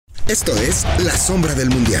Esto es La Sombra del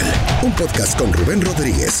Mundial, un podcast con Rubén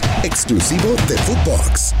Rodríguez, exclusivo de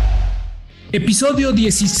Footbox. Episodio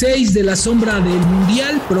 16 de La Sombra del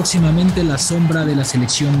Mundial, próximamente La Sombra de la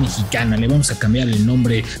Selección Mexicana. Le vamos a cambiar el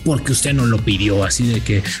nombre porque usted nos lo pidió, así de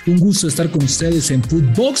que un gusto estar con ustedes en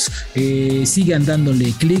Footbox. Sigan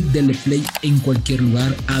dándole clic, denle play en cualquier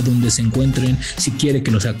lugar a donde se encuentren, si quiere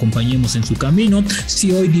que los acompañemos en su camino.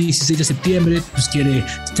 Si hoy 16 de septiembre pues quiere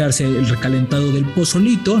echarse el recalentado del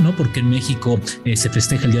pozolito, ¿no? Porque en México se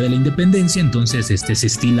festeja el Día de la Independencia, entonces se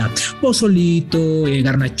estila pozolito,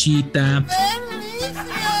 garnachita,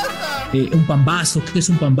 un pambazo. ¿Qué es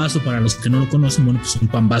un pambazo? Para los que no lo conocen, bueno, pues un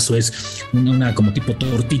pambazo es una como tipo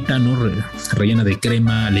tortita, ¿no? Rellena de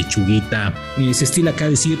crema, lechuguita. Se estila acá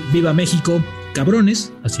decir ¡Viva México!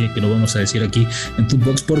 Cabrones, así que lo vamos a decir aquí en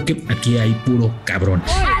Footbox porque aquí hay puro cabrón.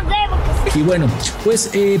 Y bueno, pues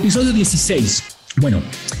episodio 16. Bueno,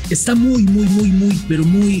 está muy, pero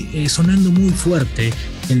sonando muy fuerte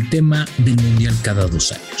el tema del Mundial cada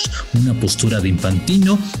 2 años. Una postura de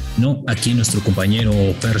Infantino, ¿no? Aquí nuestro compañero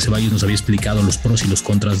Fer Ceballos nos había explicado los pros y los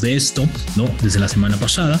contras de esto, ¿no? Desde la semana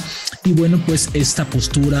pasada. Y bueno, pues esta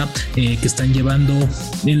postura que están llevando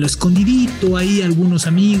en lo escondidito ahí algunos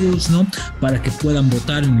amigos, ¿no? Para que puedan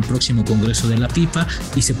votar en el próximo Congreso de la FIFA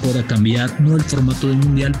y se pueda cambiar, no el formato del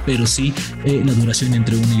Mundial, pero sí la duración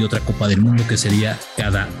entre una y otra Copa del Mundo, que sería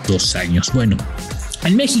cada 2 años. Bueno,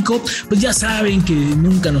 en México, pues ya saben que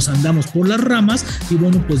nunca nos andamos por las ramas y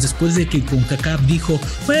bueno, pues después de que CONCACAF dijo,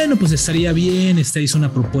 bueno, pues estaría bien, esta es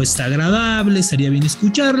una propuesta agradable, estaría bien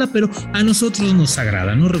escucharla, pero a nosotros nos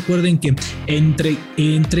agrada, ¿no? Recuerden que entre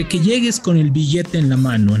que llegues con el billete en la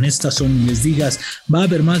mano en esta zona y les digas, va a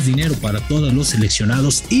haber más dinero para todos los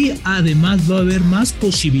seleccionados y además va a haber más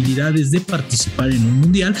posibilidades de participar en un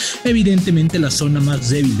mundial, evidentemente la zona más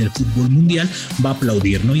débil del fútbol mundial va a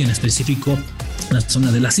aplaudir, ¿no? Y en específico la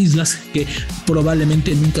zona de las islas, que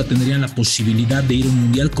probablemente nunca tendrían la posibilidad de ir a un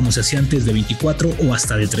mundial como se hacía antes de 24 o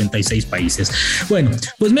hasta de 36 países. Bueno,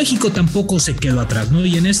 pues México tampoco se quedó atrás, ¿no?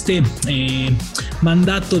 Y en este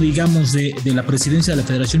mandato, digamos, de la presidencia de la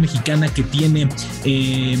Federación Mexicana, que tiene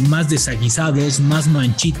más desaguisados, más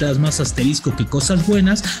manchitas, más asterisco que cosas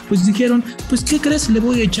buenas, pues dijeron, pues ¿qué crees? Le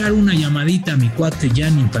voy a echar una llamadita a mi cuate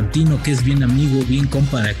Jan Infantino, que es bien amigo, bien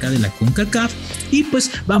compa de acá de la CONCACAF, y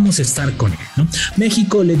pues vamos a estar con él, ¿no?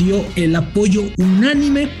 México le dio el apoyo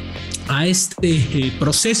unánime a este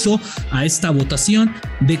proceso, a esta votación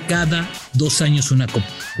de cada 2 años una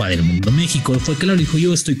Copa del Mundo. México fue claro, dijo: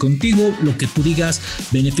 yo estoy contigo, lo que tú digas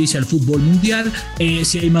beneficia al fútbol mundial,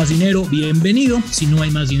 si hay más dinero, bienvenido, si no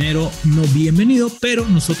hay más dinero, no bienvenido, pero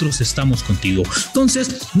nosotros estamos contigo.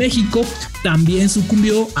 Entonces México también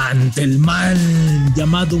sucumbió ante el mal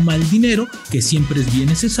llamado mal dinero, que siempre es bien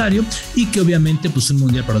necesario y que obviamente pues un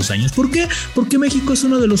mundial para 2 años. ¿Por qué? Porque México es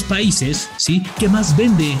uno de los países, ¿sí?, que más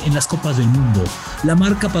vende en las Copas del Mundo. La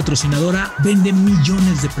marca patrocinadora vende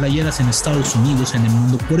millones de playeras en Estados Unidos, en el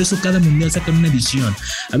mundo. Por eso cada mundial sacan una edición.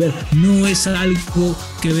 A ver, no es algo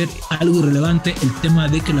que ver, algo irrelevante el tema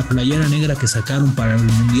de que la playera negra que sacaron para el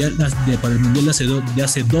mundial de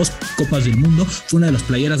hace 2 Copas del Mundo fue una de las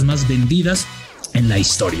playeras más vendidas en la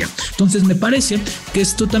historia. Entonces me parece que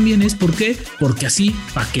esto también es porque así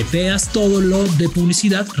paqueteas todo lo de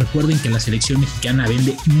publicidad. Recuerden que la selección mexicana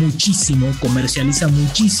vende muchísimo, comercializa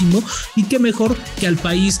muchísimo, y qué mejor que al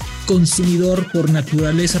país consumidor por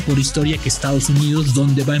naturaleza, por historia, que Estados Unidos,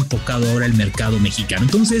 donde va enfocado ahora el mercado mexicano.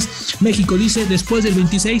 Entonces México dice, después del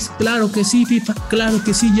 26, claro que sí, FIFA, claro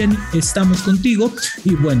que sí, Jenny, estamos contigo.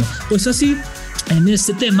 Y bueno, pues así, en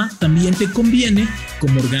este tema también te conviene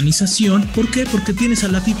como organización. ¿Por qué? Porque tienes a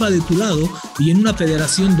la FIFA de tu lado, y en una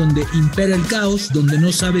federación donde impera el caos, donde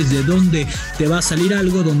no sabes de dónde te va a salir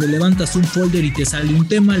algo, donde levantas un folder y te sale un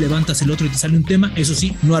tema, levantas el otro y te sale un tema. Eso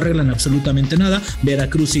sí, no arreglan absolutamente nada.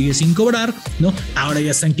 Veracruz sigue sin cobrar, ¿no? Ahora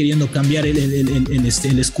ya están queriendo cambiar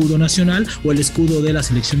el escudo nacional, o el escudo de la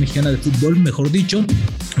selección mexicana de fútbol, mejor dicho,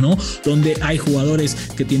 ¿no? Donde hay jugadores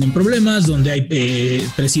que tienen problemas, donde hay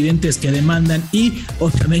presidentes que demandan y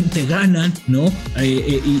obviamente ganan, ¿no?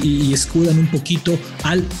 Y escudan un poquito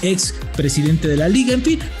al ex presidente de la liga. En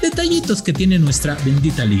fin, detallitos que tiene nuestra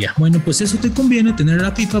bendita liga. Bueno, pues eso te conviene tener a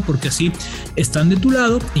la FIFA, porque así están de tu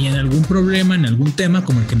lado, y en algún problema, en algún tema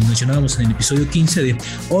como el que mencionábamos en el episodio 15 de,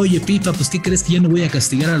 oye FIFA, pues ¿qué crees? Que ya no voy a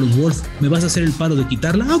castigar a los Wolves, ¿me vas a hacer el paro de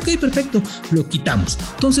quitarla? Ah, ok, perfecto, lo quitamos.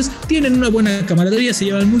 Entonces tienen una buena camaradería, se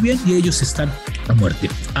llevan muy bien y ellos están a muerte.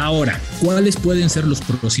 Ahora, ¿cuáles pueden ser los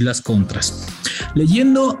pros y las contras?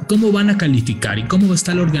 Leyendo cómo van a calificar y cómo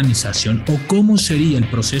está la organización, o cómo sería el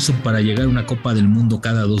proceso para llegar a una Copa del Mundo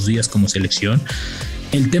cada 2 días como selección,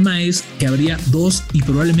 El tema es que habría 2 y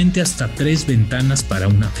probablemente hasta 3 ventanas para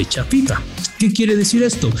una fecha FIFA. ¿Qué quiere decir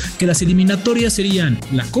esto? Que las eliminatorias serían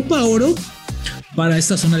la Copa Oro para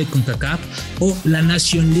esta zona de CONCACAF o la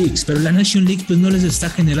Nation League, pero la Nation League pues no les está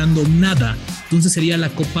generando nada, entonces sería la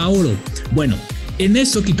Copa Oro. Bueno, en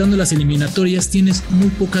eso, quitando las eliminatorias, tienes muy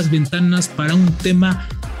pocas ventanas para un tema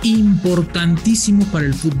importantísimo para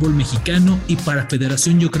el fútbol mexicano y para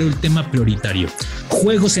Federación, yo creo el tema prioritario: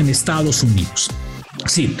 juegos en Estados Unidos.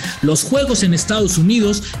 Sí, los juegos en Estados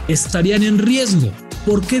Unidos estarían en riesgo.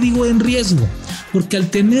 ¿Por qué digo en riesgo? Porque al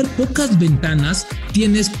tener pocas ventanas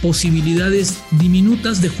tienes posibilidades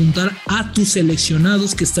diminutas de juntar a tus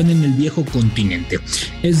seleccionados que están en el viejo continente.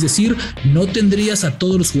 Es decir, no tendrías a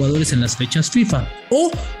todos los jugadores en las fechas FIFA. O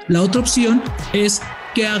la otra opción es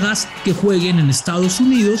que hagas que jueguen en Estados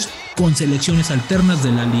Unidos con selecciones alternas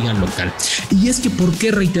de la liga local. Y es que, ¿por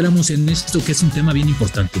qué reiteramos en esto que es un tema bien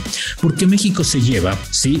importante? Porque México se lleva,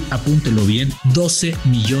 sí, apúntelo bien, $12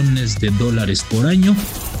 millones por año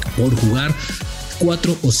por jugar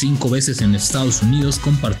 4 o 5 veces en Estados Unidos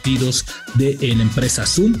con partidos de la empresa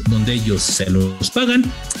Zoom, donde ellos se los pagan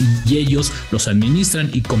y ellos los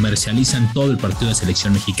administran y comercializan todo el partido de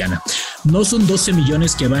selección mexicana. No son 12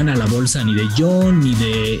 millones que van a la bolsa ni de John, ni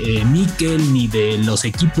de Mikel, ni de los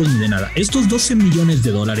equipos, ni de nada. Estos $12 millones,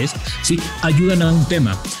 sí, ayudan a un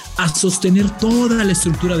tema: a sostener toda la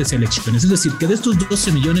estructura de selecciones. Es decir, que de estos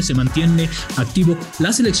 12 millones se mantiene activo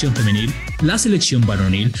la selección femenil, la selección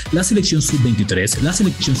varonil, la selección sub-23, la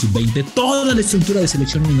selección sub-20, toda la estructura de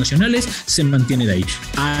selecciones nacionales se mantiene de ahí.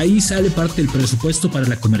 Ahí sale parte del presupuesto para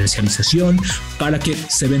la comercialización, para que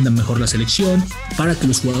se venda mejor la selección, para que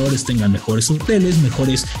los jugadores tengan mejores hoteles,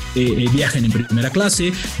 mejores viajen en primera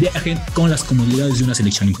clase, viajen con las comodidades de una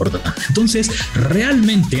selección importante. Entonces,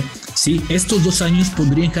 realmente, sí, estos 2 años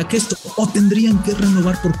pondrían en jaque esto, o tendrían que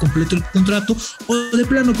renovar por completo el contrato, o de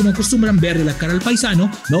plano, como acostumbran, verle la cara al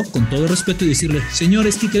paisano, ¿no? Con todo respeto, y decirle: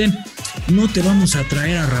 señores, ¿qué creen? No te vamos a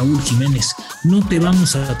traer a Raúl Jiménez, no te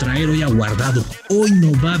vamos a traer hoy a Guardado, hoy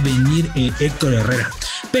no va a venir Héctor Herrera,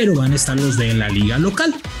 pero van a estar los de la liga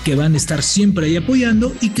local, que van a estar siempre ahí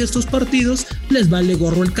apoyando, y que estos partidos les vale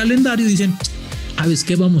gorro el calendario, y dicen: ¿sabes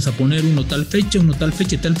qué? Vamos a poner uno tal fecha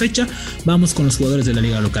y tal fecha, vamos con los jugadores de la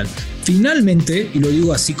liga local. Finalmente, y lo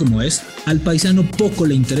digo así como es, al paisano poco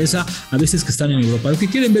le interesa a veces que están en Europa, lo que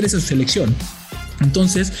quieren ver es su selección.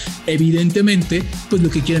 Entonces, evidentemente, pues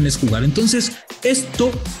lo que quieren es jugar. Entonces,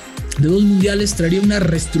 esto de 2 mundiales traería una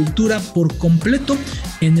reestructura por completo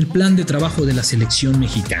en el plan de trabajo de la selección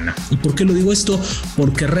mexicana. ¿Y por qué lo digo esto?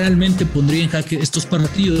 Porque realmente pondría en jaque estos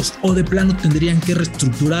partidos, o de plano tendrían que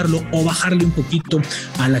reestructurarlo o bajarle un poquito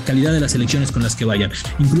a la calidad de las selecciones con las que vayan.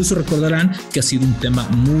 Incluso recordarán que ha sido un tema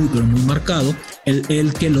muy, pero muy marcado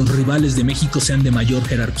el que los rivales de México sean de mayor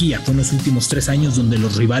jerarquía. Fue en los últimos 3 años donde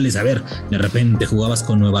los rivales, de repente jugabas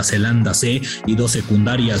con Nueva Zelanda C y 2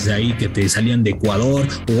 secundarias de ahí que te salían de Ecuador,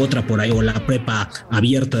 u otra por ahí, o la prepa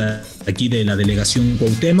abierta aquí de la delegación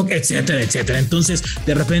Cuauhtémoc, etcétera, etcétera. Entonces,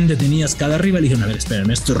 de repente tenías cada rival y dijeron: a ver, esperen,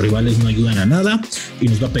 estos rivales no ayudan a nada y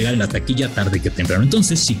nos va a pegar en la taquilla tarde que temprano.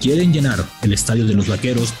 Entonces, si quieren llenar el estadio de los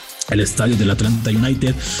Vaqueros, el estadio del Atlanta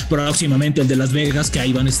United, próximamente el de Las Vegas, que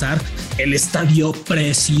ahí van a estar, el estadio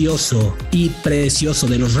precioso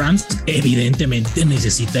de los Rams, evidentemente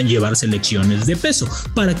necesitan llevar selecciones de peso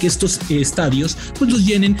para que estos estadios pues los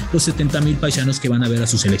llenen los 70,000 paisanos que van a ver a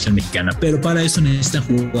su selección mexicana, pero para eso necesitan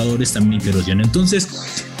jugadores también que los llenen. Entonces,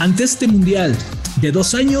 ante este mundial de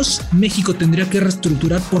 2 años, México tendría que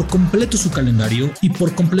reestructurar por completo su calendario y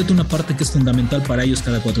por completo una parte que es fundamental para ellos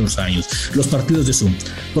cada 4 años: los partidos de Zoom,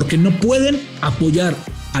 porque no pueden apoyar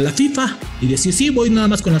a la FIFA y decir: sí, voy nada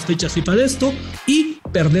más con las fechas FIFA de esto, y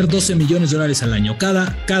perder $12 millones al año.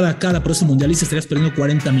 Cada próximo mundialista estarías perdiendo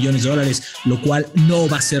 $40 millones, lo cual no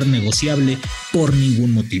va a ser negociable por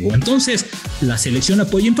ningún motivo. Entonces, la selección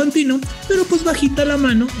apoya a Infantino, pero pues bajita la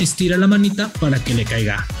mano, estira la manita para que le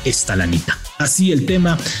caiga esta lanita. Así el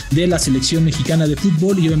tema de la selección mexicana de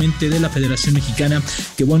fútbol, y obviamente de la Federación Mexicana,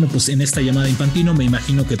 que bueno, pues en esta llamada de Infantino me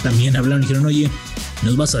imagino que también hablaron y dijeron: oye,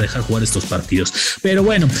 nos vas a dejar jugar estos partidos. Pero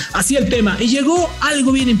bueno, así el tema. Y llegó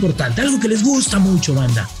algo bien importante, algo que les gusta mucho,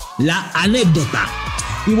 banda: la anécdota.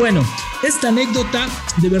 Y bueno, esta anécdota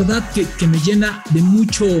de verdad que me llena de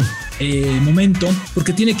mucho momento,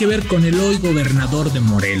 porque tiene que ver con el hoy gobernador de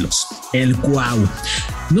Morelos, el Cuau.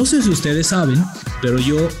 No sé si ustedes saben, pero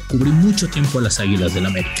yo cubrí mucho tiempo a las Águilas del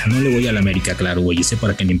América. No le voy a la América, claro, güey, sé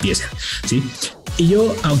para que ni empiecen, ¿sí? Y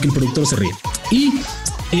yo, aunque el productor se ríe, y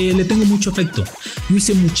le tengo mucho afecto. Yo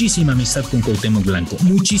hice muchísima amistad con Cuauhtémoc Blanco,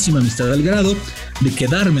 muchísima amistad al grado de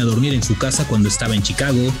quedarme a dormir en su casa cuando estaba en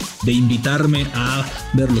Chicago, de invitarme a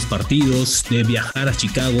ver los partidos, de viajar a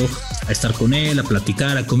Chicago, a estar con él, a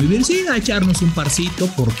platicar, a convivir, sí, a echarnos un parcito,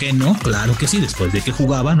 ¿por qué no? Claro que sí, después de que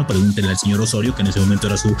jugaba, no pregúntenle al señor Osorio, que en ese momento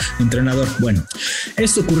era su entrenador. Bueno,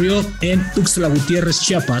 esto ocurrió en Tuxtla Gutiérrez,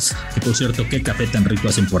 Chiapas, que por cierto, qué café tan rico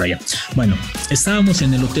hacen por allá. Bueno, estábamos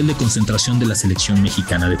en el hotel de concentración de la selección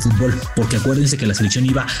mexicana de fútbol, porque acuérdense que la selección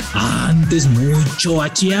iba antes mucho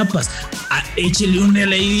a Chiapas. Échele una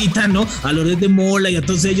leidita, ¿no? A Loret de Mola y a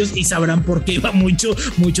todos ellos y sabrán por qué iba mucho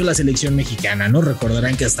la selección mexicana, ¿no?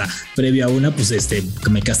 Recordarán que hasta previa a una, pues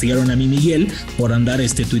me castigaron a mí, Miguel, por andar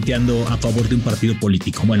tuiteando a favor de un partido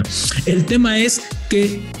político. Bueno, el tema es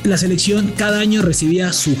que la selección cada año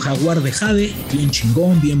recibía su jaguar de jade, bien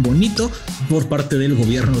chingón, bien bonito, por parte del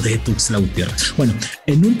gobierno de Tuxtla Gutiérrez. Bueno,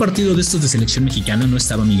 en un partido de estos de selección mexicana no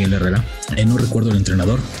estaba Miguel Herrera, no recuerdo el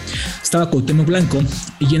entrenador, estaba Cuauhtémoc Blanco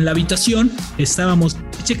y en la habitación estábamos,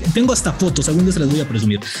 tengo hasta fotos, algún día se las voy a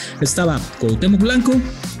presumir, estaba Cuauhtémoc Blanco,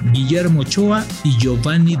 Guillermo Ochoa y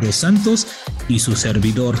Giovanni Dos Santos y su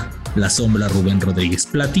servidor, la sombra Rubén Rodríguez,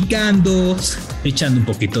 platicando, echando un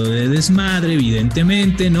poquito de desmadre,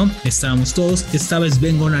 evidentemente, ¿no? Estábamos todos, estaba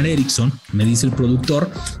Sven-Goran Eriksson, me dice el productor,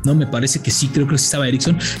 no, me parece que sí, creo que sí estaba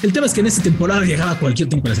Eriksson. El tema es que en esta temporada llegaba cualquier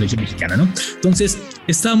tiempo a la selección mexicana, ¿no? Entonces,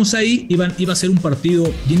 estábamos ahí, iba a ser un partido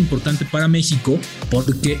bien importante para México,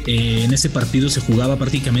 porque en ese partido se jugaba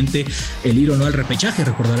prácticamente el ir o no al repechaje.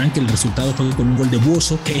 Recordarán que el resultado fue con un gol de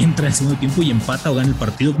Buoso, que entra en el segundo tiempo y empata o gana el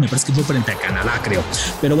partido, me parece que fue frente a Canadá, creo.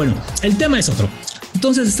 Pero bueno, el tema es otro.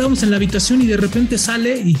 Entonces estábamos en la habitación y de repente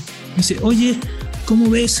sale y dice, oye, ¿cómo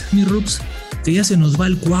ves, mi Rups? Que ya se nos va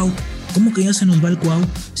el Cuau. ¿Cómo que ya se nos va el Cuau?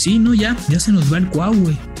 Sí, no, ya se nos va el Cuau,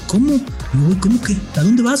 güey. ¿Cómo? Güey, ¿cómo que? ¿A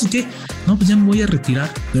dónde vas o qué? No, pues ya me voy a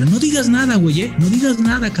retirar. Pero no digas nada, güey, no digas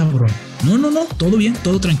nada, cabrón. No, todo bien,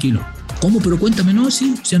 todo tranquilo. ¿Cómo? Pero cuéntame, no,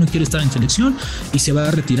 sí, ya no quiere estar en selección y se va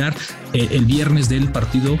a retirar el viernes del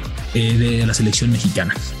partido de la selección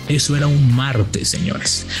mexicana. Eso era un martes,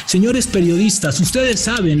 señores. Señores periodistas, ustedes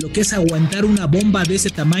saben lo que es aguantar una bomba de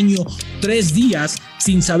ese tamaño 3 días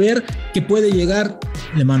sin saber que puede llegar.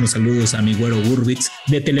 Le mando saludos a mi güero Gurbitz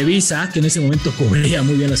de Televisa, que en ese momento cubría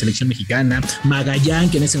muy bien la selección mexicana, Magallán,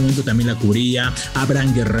 que en ese momento también la cubría,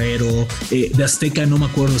 Abraham Guerrero, de Azteca no me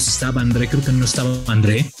acuerdo si estaba André, creo que no estaba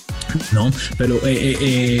André, ¿no? Pero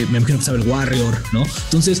me imagino que estaba el Warrior, ¿no?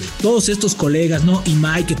 Entonces, todos estos colegas, ¿no? Y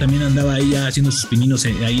Mike, que también andaba ahí haciendo sus pininos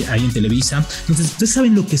ahí en Televisa. Entonces, ustedes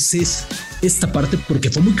saben lo que es esta parte, porque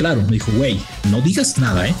fue muy claro. Me dijo, güey, no digas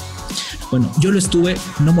nada, ¿eh? Bueno, yo lo estuve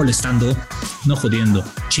no molestando, no jodiendo,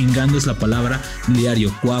 chingando es la palabra,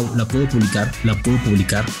 diario, Cuau, la puedo publicar,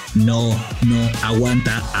 no,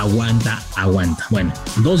 aguanta. Bueno,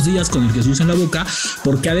 2 días con el Jesús en la boca,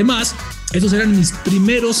 porque además, estos eran mis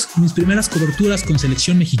primeras coberturas con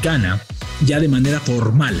selección mexicana, ya de manera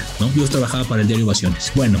formal, ¿no? Yo trabajaba para el diario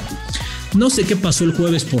Ovaciones. Bueno, no sé qué pasó el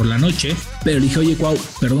jueves por la noche, pero le dije, oye, Cuau,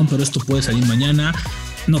 perdón, pero esto puede salir mañana.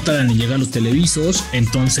 No tardan en llegar los televisos,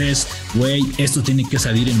 entonces, güey, esto tiene que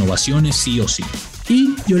salir en Ovaciones, sí o sí.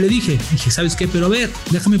 Y yo le dije, ¿sabes qué? Pero a ver,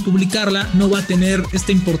 déjame publicarla, no va a tener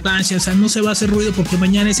esta importancia, o sea, no se va a hacer ruido porque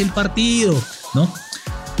mañana es el partido, ¿no?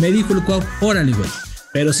 Me dijo el Cuau, órale, güey,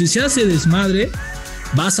 pero si se hace desmadre,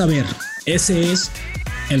 vas a ver, ese es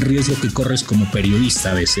el riesgo que corres como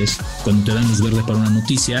periodista a veces, cuando te dan luz verde para una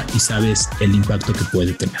noticia y sabes el impacto que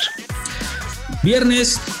puede tener.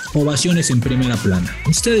 Viernes, Ovaciones en primera plana.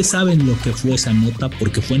 Ustedes saben lo que fue esa nota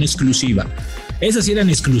porque fue en exclusiva. Esas sí eran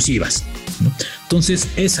exclusivas, ¿no? Entonces,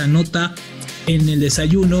 esa nota en el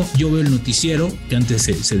desayuno, yo veo el noticiero, que antes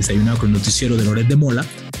se desayunaba con el noticiero de Loret de Mola,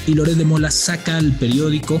 y Loret de Mola saca el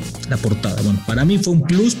periódico, la portada. Bueno, para mí fue un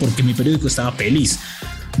plus porque mi periódico estaba feliz.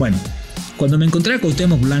 Bueno, cuando me encontré a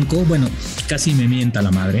Cuauhtémoc Blanco, bueno, casi me mienta la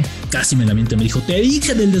madre, me dijo, te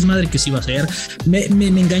dije del desmadre que se iba a hacer, me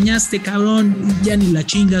engañaste, cabrón, ya ni la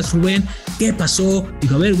chingas, Rubén, ¿qué pasó?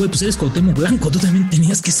 Digo, a ver, güey, pues eres Cuauhtémoc Blanco, tú también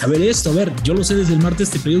tenías que saber esto, a ver, yo lo sé desde el martes,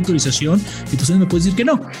 te pedí autorización y tú me puedes decir que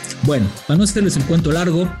no. Bueno, para no hacerles el cuento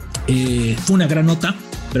largo, fue una gran nota.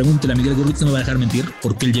 Pregúntele a Miguel Gurbitz, no me va a dejar mentir,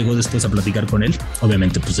 porque él llegó después a platicar con él.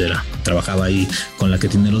 Obviamente, pues trabajaba ahí con la que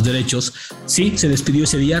tiene los derechos. Sí, se despidió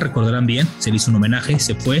ese día, recordarán bien, se le hizo un homenaje,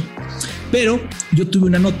 se fue. Pero yo tuve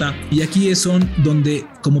una nota y aquí es donde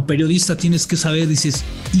como periodista tienes que saber, dices,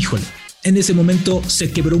 híjole, en ese momento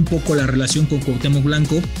se quebró un poco la relación con Cuauhtémoc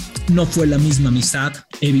Blanco. No fue la misma amistad,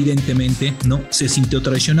 evidentemente, ¿no? Se sintió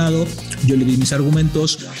traicionado, yo le di mis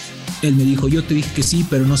argumentos. Él me dijo, yo te dije que sí,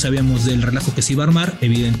 pero no sabíamos del relajo que se iba a armar.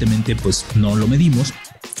 Evidentemente, pues no lo medimos.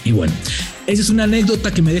 Y bueno, esa es una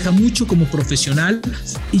anécdota que me deja mucho como profesional,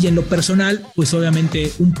 y en lo personal, pues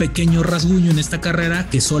obviamente un pequeño rasguño en esta carrera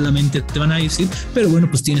que solamente te van a decir, pero bueno,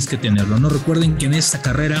 pues tienes que tenerlo, ¿no? Recuerden que en esta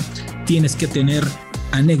carrera tienes que tener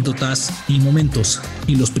anécdotas y momentos,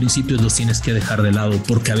 y los principios los tienes que dejar de lado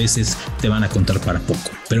porque a veces te van a contar para poco.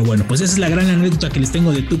 Pero bueno, pues esa es la gran anécdota que les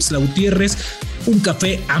tengo de Tuxtla Gutiérrez. Un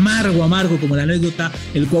café amargo como la anécdota.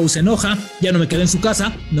 El Cuau se enoja, ya no me quedé en su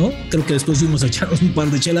casa, ¿no? Creo que después fuimos a echarnos un par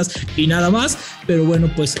de chelas y nada más, pero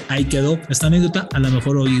bueno, pues ahí quedó esta anécdota. A lo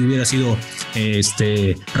mejor hoy hubiera sido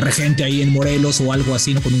regente ahí en Morelos o algo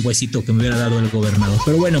así, ¿no? Con un huesito que me hubiera dado el gobernador.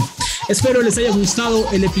 Pero bueno, espero les haya gustado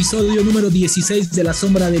el episodio número 16 de La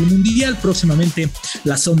Sombra del Mundial, próximamente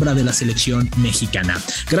La Sombra de la Selección Mexicana.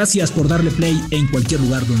 Gracias por darle play en cualquier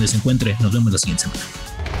lugar donde se encuentre. Nos vemos la siguiente semana.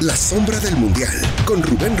 La Sombra del Mundial con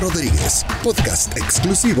Rubén Rodríguez, podcast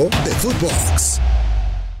exclusivo de Footbox.